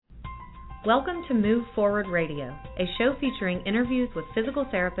Welcome to Move Forward Radio, a show featuring interviews with physical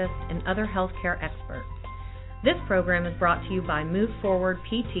therapists and other healthcare experts. This program is brought to you by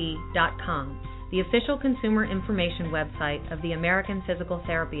MoveForwardPT.com, the official consumer information website of the American Physical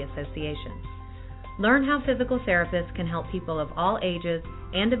Therapy Association. Learn how physical therapists can help people of all ages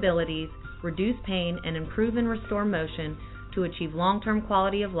and abilities reduce pain and improve and restore motion to achieve long-term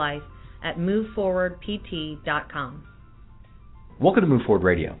quality of life at MoveForwardPT.com. Welcome to Move Forward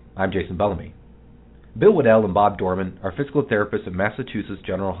Radio. I'm Jason Bellamy. Bill Waddell and Bob Dorman are physical therapists at Massachusetts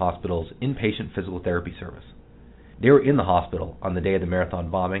General Hospital's inpatient physical therapy service. They were in the hospital on the day of the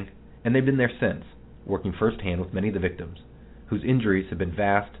Marathon bombing, and they've been there since, working firsthand with many of the victims, whose injuries have been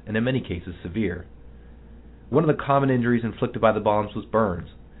vast and in many cases severe. One of the common injuries inflicted by the bombs was burns,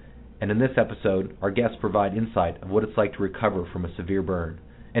 and in this episode, our guests provide insight of what it's like to recover from a severe burn,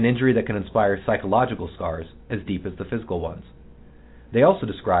 an injury that can inspire psychological scars as deep as the physical ones. They also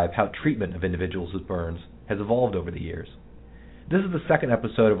describe how treatment of individuals with burns has evolved over the years. This is the second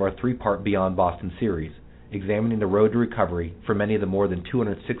episode of our three-part Beyond Boston series, examining the road to recovery for many of the more than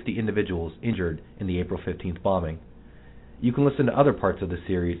 260 individuals injured in the April 15th bombing. You can listen to other parts of the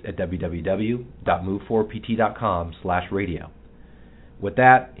series at www.moveforwardpt.com/radio. With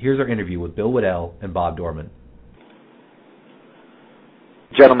that, here's our interview with Bill Waddell and Bob Dorman.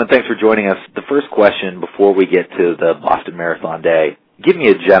 Gentlemen, thanks for joining us. The first question before we get to the Boston Marathon Day, give me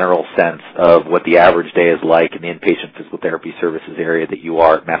a general sense of what the average day is like in the inpatient physical therapy services area that you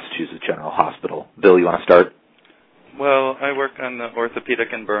are at Massachusetts General Hospital. Bill, you want to start? Well, I work on the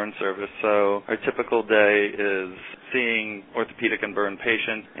orthopedic and burn service, so our typical day is seeing orthopedic and burn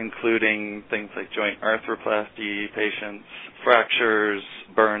patients, including things like joint arthroplasty patients, fractures,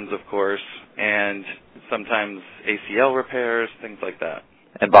 burns, of course, and sometimes ACL repairs, things like that.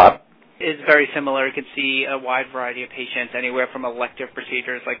 And Bob? It's very similar. You can see a wide variety of patients, anywhere from elective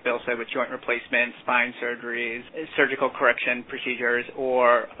procedures, like Bill said, with joint replacement, spine surgeries, surgical correction procedures,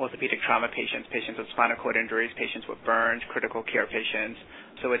 or orthopedic trauma patients, patients with spinal cord injuries, patients with burns, critical care patients.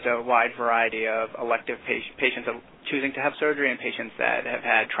 So it's a wide variety of elective patients choosing to have surgery and patients that have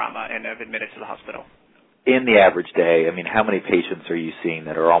had trauma and have admitted to the hospital. In the average day, how many patients are you seeing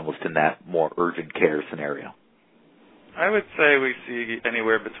that are almost in that more urgent care scenario? I would say we see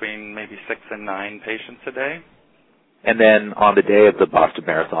anywhere between maybe 6 and 9 patients a day. And then on the day of the Boston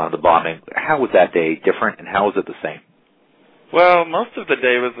Marathon, the bombing, how was that day different and how was it the same? Well, most of the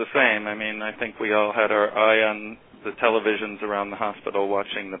day was the same. I think we all had our eye on the televisions around the hospital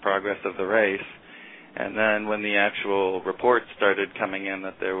watching the progress of the race. And then when the actual reports started coming in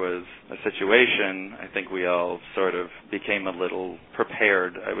that there was a situation, I think we all sort of became a little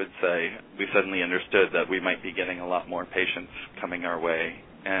prepared, I would say. We suddenly understood that we might be getting a lot more patients coming our way.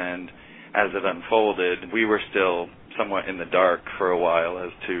 And as it unfolded, we were still somewhat in the dark for a while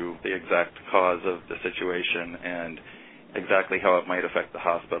as to the exact cause of the situation and exactly how it might affect the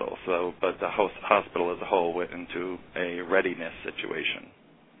hospital. But the hospital as a whole went into a readiness situation.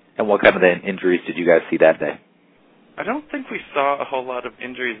 And what kind of injuries did you guys see that day? I don't think we saw a whole lot of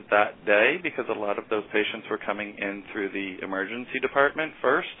injuries that day because a lot of those patients were coming in through the emergency department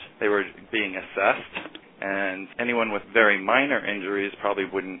first. They were being assessed, and anyone with very minor injuries probably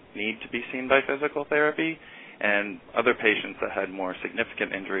wouldn't need to be seen by physical therapy, and other patients that had more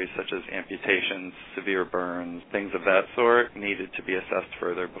significant injuries such as amputations, severe burns, things of that sort needed to be assessed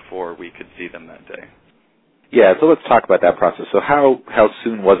further before we could see them that day. Yeah, so let's talk about that process. So how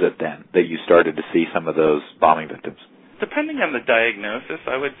soon was it then that you started to see some of those bombing victims? Depending on the diagnosis,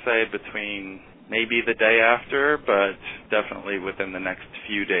 I would say between maybe the day after, but definitely within the next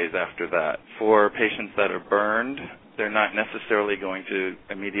few days after that. For patients that are burned, they're not necessarily going to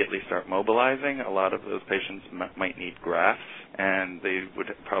immediately start mobilizing. A lot of those patients might need grafts, and they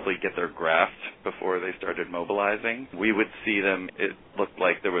would probably get their graft before they started mobilizing. We would see them, it looked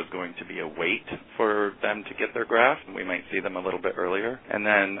like there was going to be a wait for them to get their graft, and we might see them a little bit earlier. And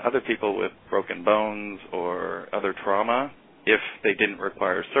then other people with broken bones or other trauma, if they didn't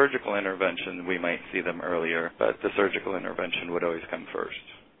require surgical intervention, we might see them earlier, but the surgical intervention would always come first.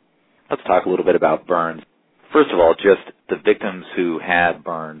 Let's talk a little bit about burns. First of all, just the victims who had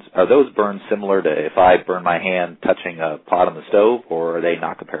burns, are those burns similar to if I burn my hand touching a pot on the stove, or are they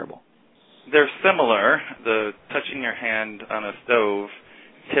not comparable? They're similar. The touching your hand on a stove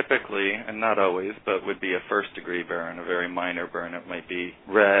typically, and not always, but would be a first-degree burn, a very minor burn. It might be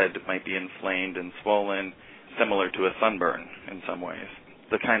red, it might be inflamed and swollen, similar to a sunburn in some ways.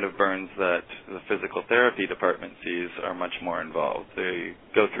 The kind of burns that the physical therapy department sees are much more involved. They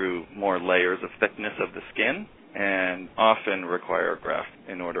go through more layers of thickness of the skin and often require graft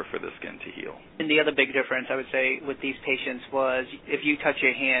in order for the skin to heal. And the other big difference, I would say, with these patients was if you touch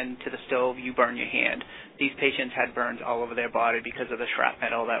your hand to the stove, you burn your hand. These patients had burns all over their body because of the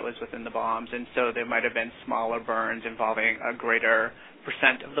shrapnel that was within the bombs, and so there might have been smaller burns involving a greater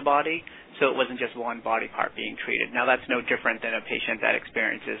percent of the body, so it wasn't just one body part being treated. Now, that's no different than a patient that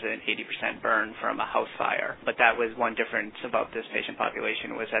experiences an 80% burn from a house fire, but that was one difference about this patient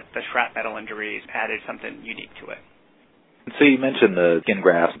population, was that the shrapnel injuries added something unique to it. So you mentioned the skin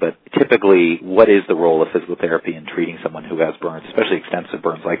grafts, but typically what is the role of physical therapy in treating someone who has burns, especially extensive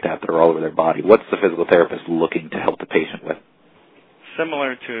burns like that are all over their body? What's the physical therapist looking to help the patient with?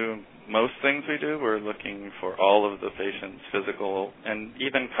 Similar to most things we do, we're looking for all of the patient's physical and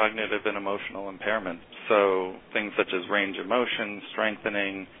even cognitive and emotional impairments. So things such as range of motion,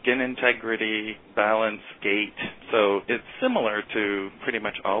 strengthening, skin integrity, balance, gait. So it's similar to pretty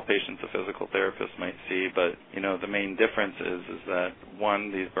much all patients a physical therapist might see, but the main difference is that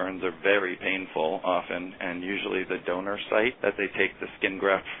one, these burns are very painful often, and usually the donor site that they take the skin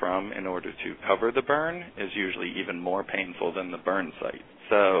graft from in order to cover the burn is usually even more painful than the burn site.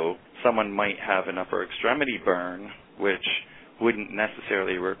 So someone might have an upper extremity burn, which wouldn't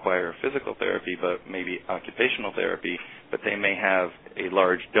necessarily require physical therapy, but maybe occupational therapy, but they may have a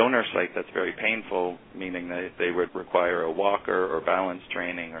large donor site that's very painful, meaning that they would require a walker or balance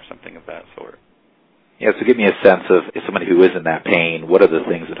training or something of that sort. Yeah, so give me a sense of somebody who is in that pain, what are the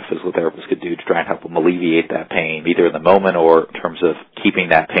things that a physical therapist could do to try and help them alleviate that pain, either in the moment or in terms of keeping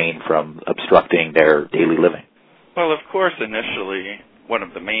that pain from obstructing their daily living? Well, of course, initially, one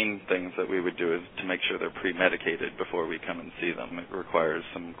of the main things that we would do is to make sure they're pre-medicated before we come and see them. It requires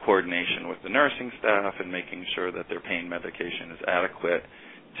some coordination with the nursing staff and making sure that their pain medication is adequate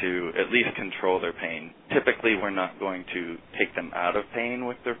to at least control their pain. Typically, we're not going to take them out of pain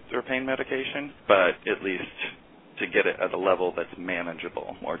with their pain medication, but at least to get it at a level that's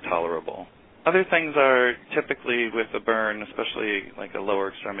manageable or tolerable. Other things are typically with a burn, especially like a lower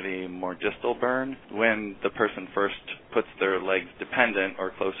extremity, more distal burn, when the person first puts their legs dependent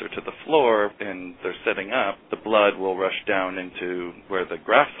or closer to the floor and they're sitting up, the blood will rush down into where the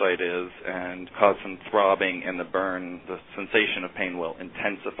graft site is and cause some throbbing in the burn. The sensation of pain will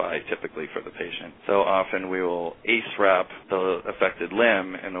intensify typically for the patient. So often we will ACE wrap the affected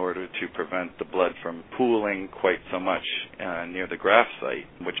limb in order to prevent the blood from pooling quite so much near the graft site,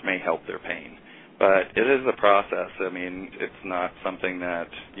 which may help their pain. But it is a process. I mean, it's not something that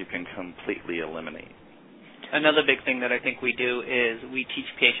you can completely eliminate. Another big thing that I think we do is we teach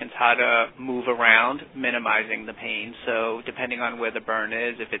patients how to move around, minimizing the pain. So depending on where the burn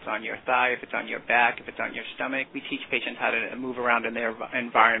is, if it's on your thigh, if it's on your back, if it's on your stomach, we teach patients how to move around in their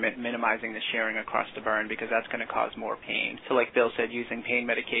environment, minimizing the shearing across the burn, because that's going to cause more pain. So like Bill said, using pain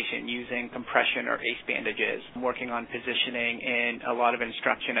medication, using compression or ACE bandages, working on positioning, and a lot of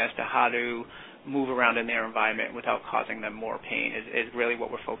instruction as to how to move around in their environment without causing them more pain is really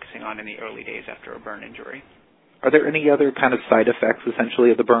what we're focusing on in the early days after a burn injury. Are there any other kind of side effects, essentially,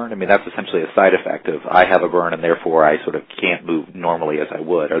 of the burn? I mean, that's essentially a side effect of I have a burn and therefore I sort of can't move normally as I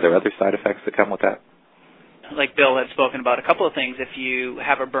would. Are there other side effects that come with that? Like Bill had spoken about, a couple of things. If you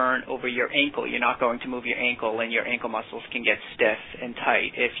have a burn over your ankle, you're not going to move your ankle, and your ankle muscles can get stiff and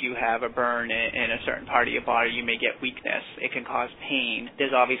tight. If you have a burn in a certain part of your body, you may get weakness. It can cause pain.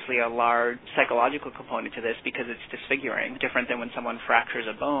 There's obviously a large psychological component to this because it's disfiguring. Different than when someone fractures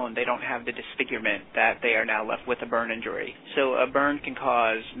a bone, they don't have the disfigurement that they are now left with a burn injury. So a burn can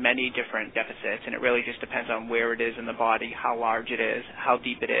cause many different deficits, and it really just depends on where it is in the body, how large it is, how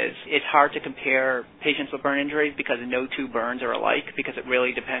deep it is. It's hard to compare patients with burn injuries because no two burns are alike, because it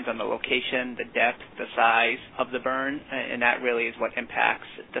really depends on the location, the depth, the size of the burn, and that really is what impacts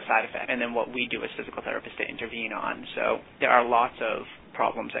the side effect. And then what we do as physical therapists to intervene on. So there are lots of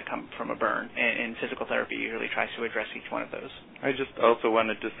problems that come from a burn, and physical therapy usually tries to address each one of those. I just also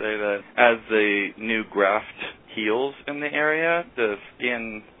wanted to say that as the new graft heals in the area,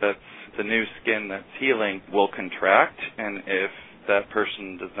 the new skin that's healing will contract, and if that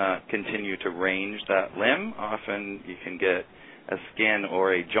person does not continue to range that limb, often you can get a skin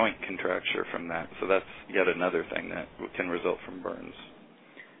or a joint contracture from that. So that's yet another thing that can result from burns.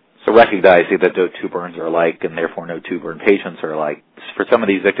 So recognizing that no two burns are alike and therefore no two burn patients are alike, for some of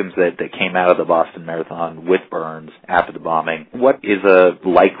these victims that came out of the Boston Marathon with burns after the bombing, what is a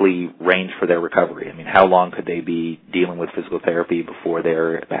likely range for their recovery? I mean, how long could they be dealing with physical therapy before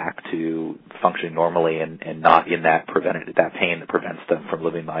they're back to functioning normally and not in that pain that prevents them from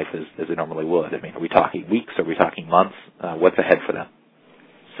living life as they normally would? I mean, are we talking weeks? Are we talking months? What's ahead for them?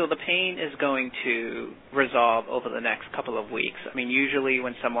 So the pain is going to resolve over the next couple of weeks. I mean, usually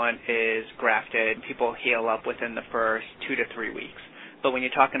when someone is grafted, people heal up within the first 2 to 3 weeks. But when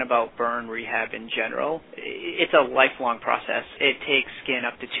you're talking about burn rehab in general, it's a lifelong process. It takes skin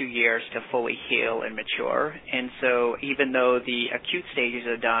up to 2 years to fully heal and mature. And so even though the acute stages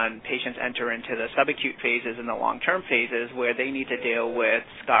are done, patients enter into the subacute phases and the long-term phases where they need to deal with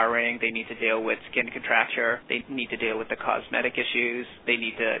scarring, they need to deal with skin contracture, they need to deal with the cosmetic issues, they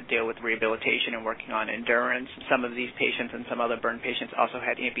need to deal with rehabilitation and working on endurance. Some of these patients and some other burn patients also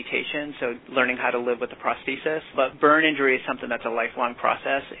had amputation, so learning how to live with the prosthesis. But burn injury is something that's a lifelong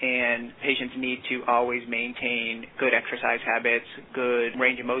process, and patients need to always maintain good exercise habits, good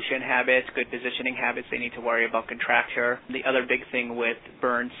range of motion habits, good positioning habits. They need to worry about contracture. The other big thing with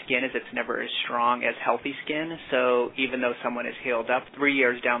burned skin is it's never as strong as healthy skin, so even though someone is healed up, 3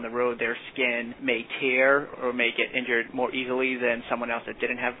 years down the road, their skin may tear or may get injured more easily than someone else that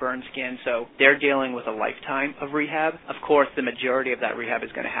didn't have burned skin, so they're dealing with a lifetime of rehab. Of course, the majority of that rehab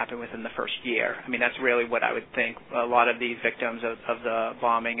is going to happen within the first year. I mean, that's really what I would think. A lot of these victims of the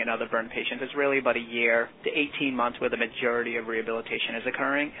bombing and other burn patients, it's really about a year to 18 months where the majority of rehabilitation is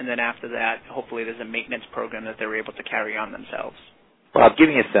occurring, and then after that, hopefully there's a maintenance program that they're able to carry on themselves. Rob, give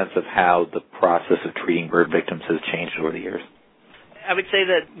me a sense of how the process of treating burn victims has changed over the years. I would say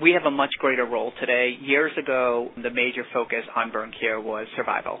that we have a much greater role today. Years ago, the major focus on burn care was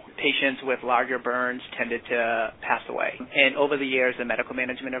survival. Patients with larger burns tended to pass away. And over the years, the medical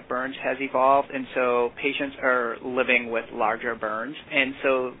management of burns has evolved, and so patients are living with larger burns. And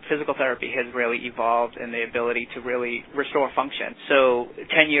so physical therapy has really evolved in the ability to really restore function. So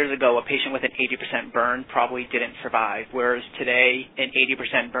 10 years ago, a patient with an 80% burn probably didn't survive, whereas today, an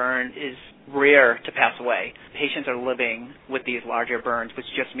 80% burn is rare to pass away. Patients are living with these larger burns, which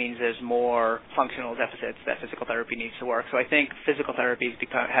just means there's more functional deficits that physical therapy needs to work. So I think physical therapy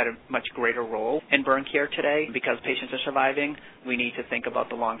has had a much greater role in burn care today. Because patients are surviving, we need to think about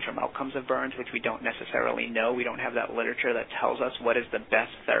the long-term outcomes of burns, which we don't necessarily know. We don't have that literature that tells us what is the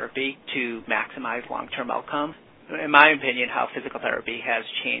best therapy to maximize long-term outcome. In my opinion, how physical therapy has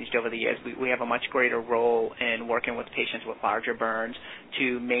changed over the years. We have a much greater role in working with patients with larger burns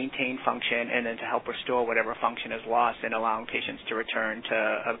to maintain function and then to help restore whatever function is lost and allowing patients to return to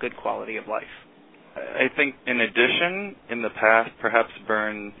a good quality of life. I think in addition, in the past, perhaps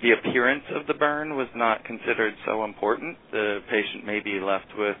the appearance of the burn was not considered so important. The patient may be left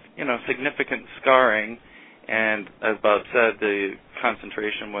with, significant scarring, and as Bob said, the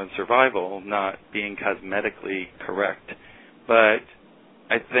concentration was survival, not being cosmetically correct. But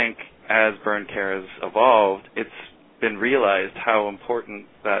I think as burn care has evolved, it's been realized how important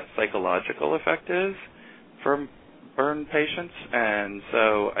that psychological effect is for burn patients. And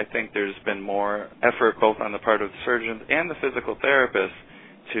so I think there's been more effort both on the part of the surgeons and the physical therapists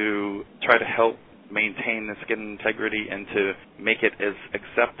to try to help maintain the skin integrity and to make it as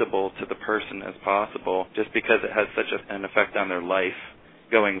acceptable to the person as possible, just because it has such an effect on their life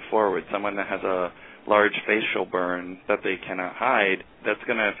going forward. Someone that has a large facial burn that they cannot hide, that's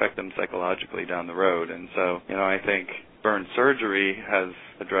going to affect them psychologically down the road. And so, I think burn surgery has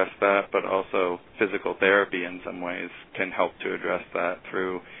addressed that, but also physical therapy in some ways can help to address that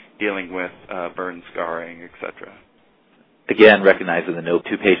through dealing with burn scarring, etc. Again, recognizing that no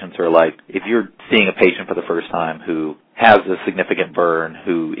two patients are alike. If you're seeing a patient for the first time who has a significant burn,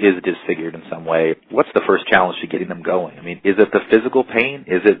 who is disfigured in some way, what's the first challenge to getting them going? I mean, is it the physical pain?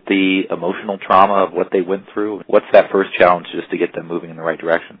 Is it the emotional trauma of what they went through? What's that first challenge just to get them moving in the right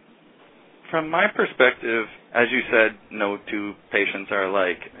direction? From my perspective, as you said, no two patients are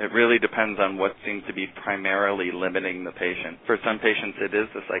alike. It really depends on what seems to be primarily limiting the patient. For some patients, it is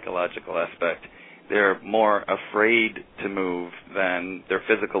the psychological aspect. They're more afraid to move than their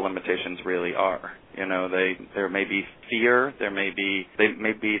physical limitations really are. There may be fear. Maybe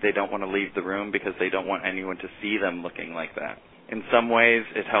they don't want to leave the room because they don't want anyone to see them looking like that. In some ways,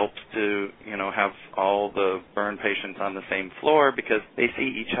 it helps to, have all the burn patients on the same floor because they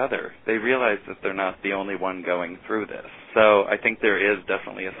see each other. They realize that they're not the only one going through this. So I think there is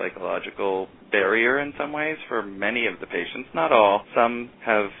definitely a psychological barrier in some ways for many of the patients. Not all. Some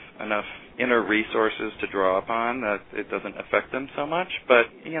have enough inner resources to draw upon that it doesn't affect them so much. But,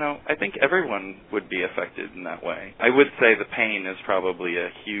 I think everyone would be affected in that way. I would say the pain is probably a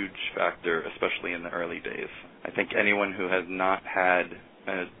huge factor, especially in the early days. I think anyone who has not had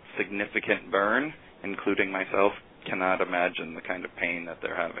a significant burn, including myself, cannot imagine the kind of pain that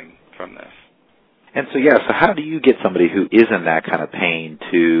they're having from this. And so how do you get somebody who is in that kind of pain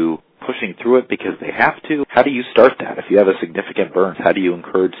to pushing through it because they have to? How do you start that? If you have a significant burn, how do you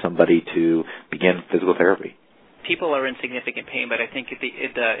encourage somebody to begin physical therapy? people are in significant pain, but I think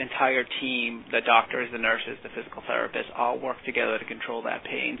the entire team, the doctors, the nurses, the physical therapists, all work together to control that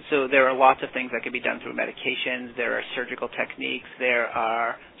pain. So there are lots of things that can be done through medications. There are surgical techniques. There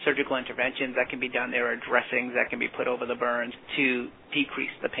are surgical interventions that can be done. There are dressings that can be put over the burns to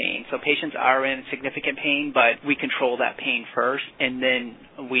decrease the pain. So patients are in significant pain, but we control that pain first, and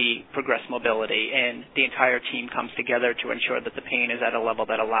then we progress mobility. And the entire team comes together to ensure that the pain is at a level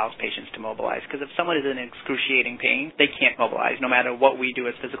that allows patients to mobilize. Because if someone is in excruciating pain, they can't mobilize. No matter what we do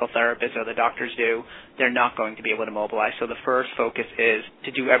as physical therapists or the doctors do, they're not going to be able to mobilize. So the first focus is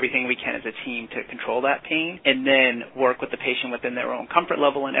to do everything we can as a team to control that pain, and then work with the patient within their own comfort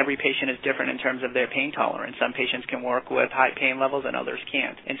level. And every patient is different in terms of their pain tolerance. Some patients can work with high pain levels and others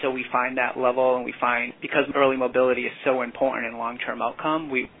can't. And so we find that level, and we find, because early mobility is so important in long-term outcome,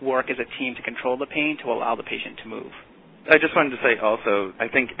 we work as a team to control the pain to allow the patient to move. I just wanted to say also, I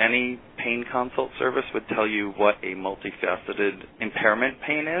think any pain consult service would tell you what a multifaceted impairment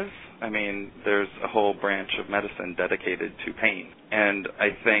pain is. I mean, there's a whole branch of medicine dedicated to pain. And I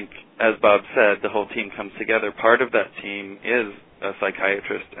think, as Bob said, the whole team comes together. Part of that team is a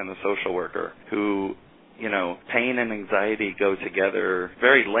psychiatrist and a social worker who, pain and anxiety go together,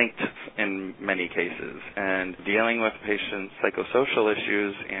 very linked in many cases. And dealing with patients' psychosocial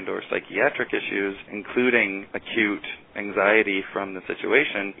issues and or psychiatric issues, including acute anxiety from the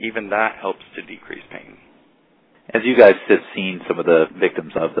situation, even that helps to decrease pain. As you guys have seen some of the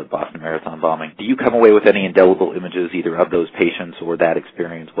victims of the Boston Marathon bombing, do you come away with any indelible images either of those patients or that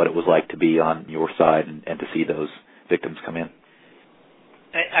experience, what it was like to be on your side and to see those victims come in?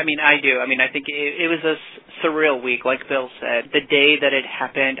 I mean, I do. I mean, I think it was a surreal week. Like Bill said, the day that it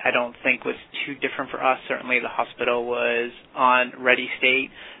happened, I don't think was too different for us. Certainly the hospital was on ready state,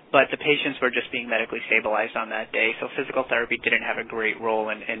 but the patients were just being medically stabilized on that day. So physical therapy didn't have a great role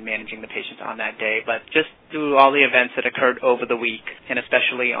in managing the patients on that day. But just through all the events that occurred over the week, and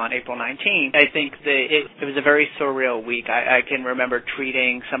especially on April 19th, I think it was a very surreal week. I can remember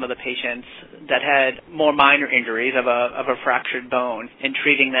treating some of the patients that had more minor injuries of a fractured bone and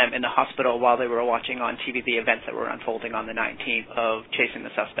treating them in the hospital while they were watching on TV the events that were unfolding on the 19th of chasing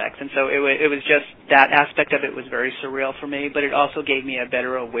the suspects. And so it was just that aspect of it was very surreal for me, but it also gave me a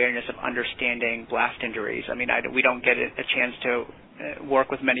better awareness of understanding blast injuries. I mean, we don't get a chance to work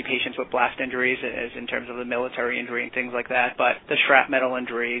with many patients with blast injuries as in terms of the military injury and things like that, but the shrapnel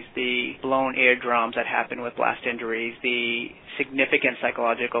injuries, the blown eardrums that happen with blast injuries, the significant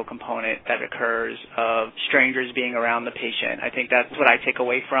psychological component that occurs of strangers being around the patient. I think that's what I take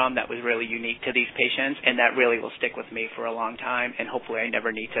away from that was really unique to these patients, and that really will stick with me for a long time, and hopefully I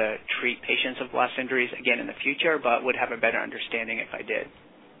never need to treat patients with blast injuries again in the future, but would have a better understanding if I did.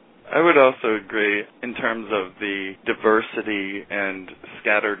 I would also agree in terms of the diversity and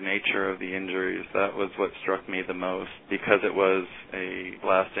scattered nature of the injuries. That was what struck me the most, because it was a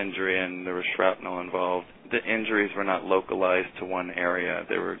blast injury and there was shrapnel involved. The injuries were not localized to one area.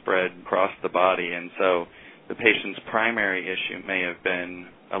 They were spread across the body, and so the patient's primary issue may have been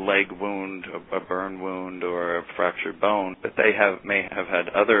a leg wound, a burn wound, or a fractured bone, but they may have had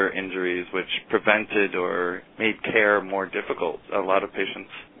other injuries which prevented or made care more difficult. A lot of patients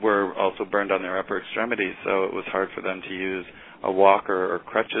were also burned on their upper extremities, so it was hard for them to use a walker or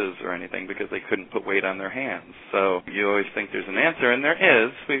crutches or anything because they couldn't put weight on their hands. So you always think there's an answer, and there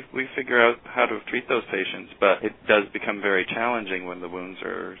is. We figure out how to treat those patients, but it does become very challenging when the wounds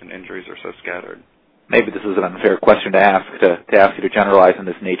and injuries are so scattered. Maybe this is an unfair question to ask you to generalize in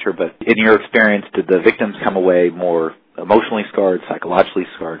this nature, but in your experience, did the victims come away more emotionally scarred, psychologically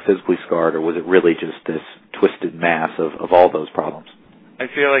scarred, physically scarred, or was it really just this twisted mass of all those problems? I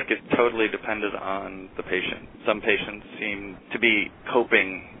feel like it totally depended on the patient. Some patients seem to be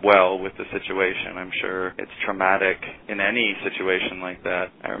coping well with the situation. I'm sure it's traumatic in any situation like that.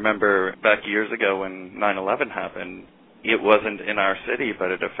 I remember back years ago when 9/11 happened, it wasn't in our city,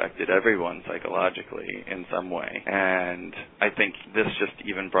 but it affected everyone psychologically in some way. And I think this just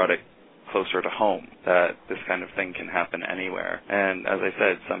even brought it closer to home, that this kind of thing can happen anywhere. And as I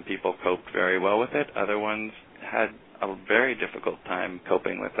said, some people coped very well with it. Other ones had a very difficult time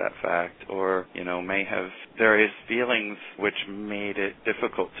coping with that fact, or, may have various feelings which made it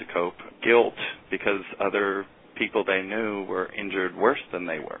difficult to cope. Guilt, because other people they knew were injured worse than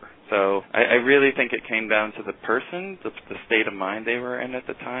they were. So I really think it came down to the person, the state of mind they were in at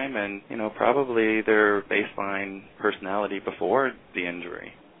the time, and, probably their baseline personality before the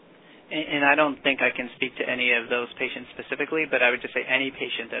injury. And I don't think I can speak to any of those patients specifically, but I would just say any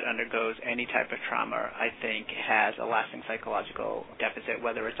patient that undergoes any type of trauma, I think, has a lasting psychological deficit,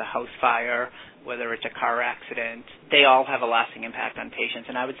 whether it's a house fire, whether it's a car accident. They all have a lasting impact on patients,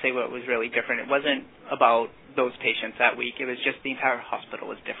 and I would say what was really different, it wasn't about those patients that week. It was just the entire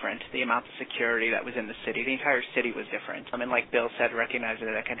hospital was different. The amount of security that was in the city, the entire city was different. And like Bill said, recognizing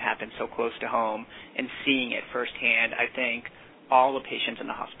that it can happen so close to home and seeing it firsthand, I think all the patients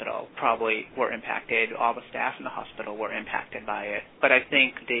in the hospital probably were impacted. All the staff in the hospital were impacted by it. But I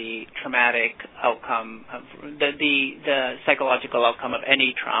think the traumatic outcome, the psychological outcome of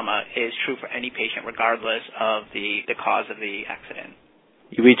any trauma is true for any patient regardless of the cause of the accident.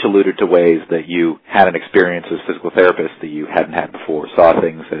 You each alluded to ways that you had an experience as physical therapists that you hadn't had before, saw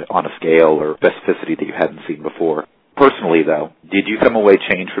things on a scale or specificity that you hadn't seen before. Personally, though, did you come away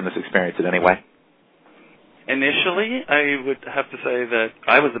changed from this experience in any way? Initially, I would have to say that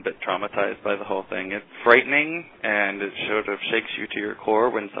I was a bit traumatized by the whole thing. It's frightening, and it sort of shakes you to your core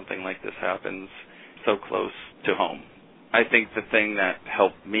when something like this happens so close to home. I think the thing that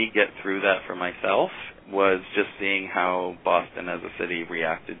helped me get through that for myself was just seeing how Boston as a city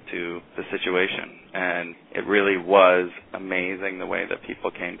reacted to the situation. And it really was amazing the way that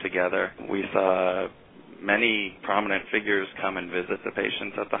people came together. We saw many prominent figures come and visit the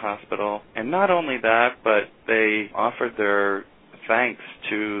patients at the hospital. And not only that, but they offered their thanks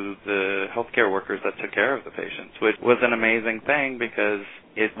to the healthcare workers that took care of the patients, which was an amazing thing because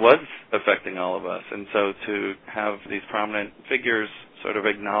it was affecting all of us. And so to have these prominent figures sort of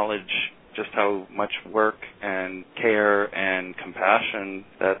acknowledge just how much work and care and compassion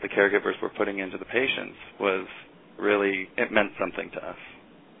that the caregivers were putting into the patients was really, it meant something to us.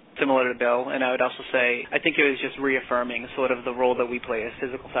 Similar to Bill, and I would also say I think it was just reaffirming sort of the role that we play as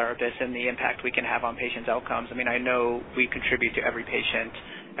physical therapists and the impact we can have on patients' outcomes. I mean, I know we contribute to every patient,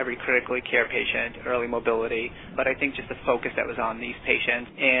 every critically care patient, early mobility, but I think just the focus that was on these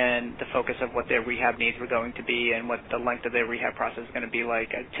patients and the focus of what their rehab needs were going to be and what the length of their rehab process is going to be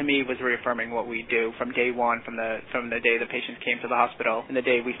like, to me was reaffirming what we do from day one, from the day the patients came to the hospital and the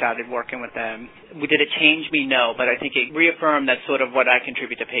day we started working with them. Did it change me? No, but I think it reaffirmed that sort of what I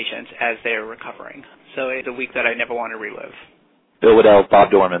contribute to patients as they're recovering. So it's a week that I never want to relive. Bill Waddell,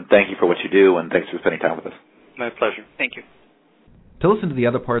 Bob Dorman, thank you for what you do, and thanks for spending time with us. My pleasure. Thank you. To listen to the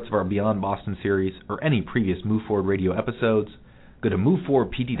other parts of our Beyond Boston series or any previous Move Forward Radio episodes, go to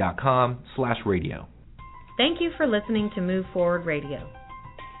moveforwardpt.com/radio. Thank you for listening to Move Forward Radio.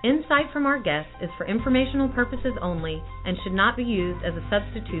 Insight from our guests is for informational purposes only and should not be used as a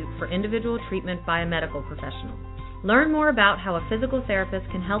substitute for individual treatment by a medical professional. Learn more about how a physical therapist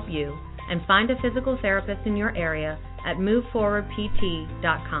can help you and find a physical therapist in your area at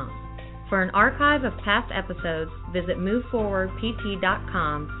moveforwardpt.com. For an archive of past episodes, visit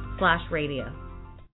moveforwardpt.com/radio.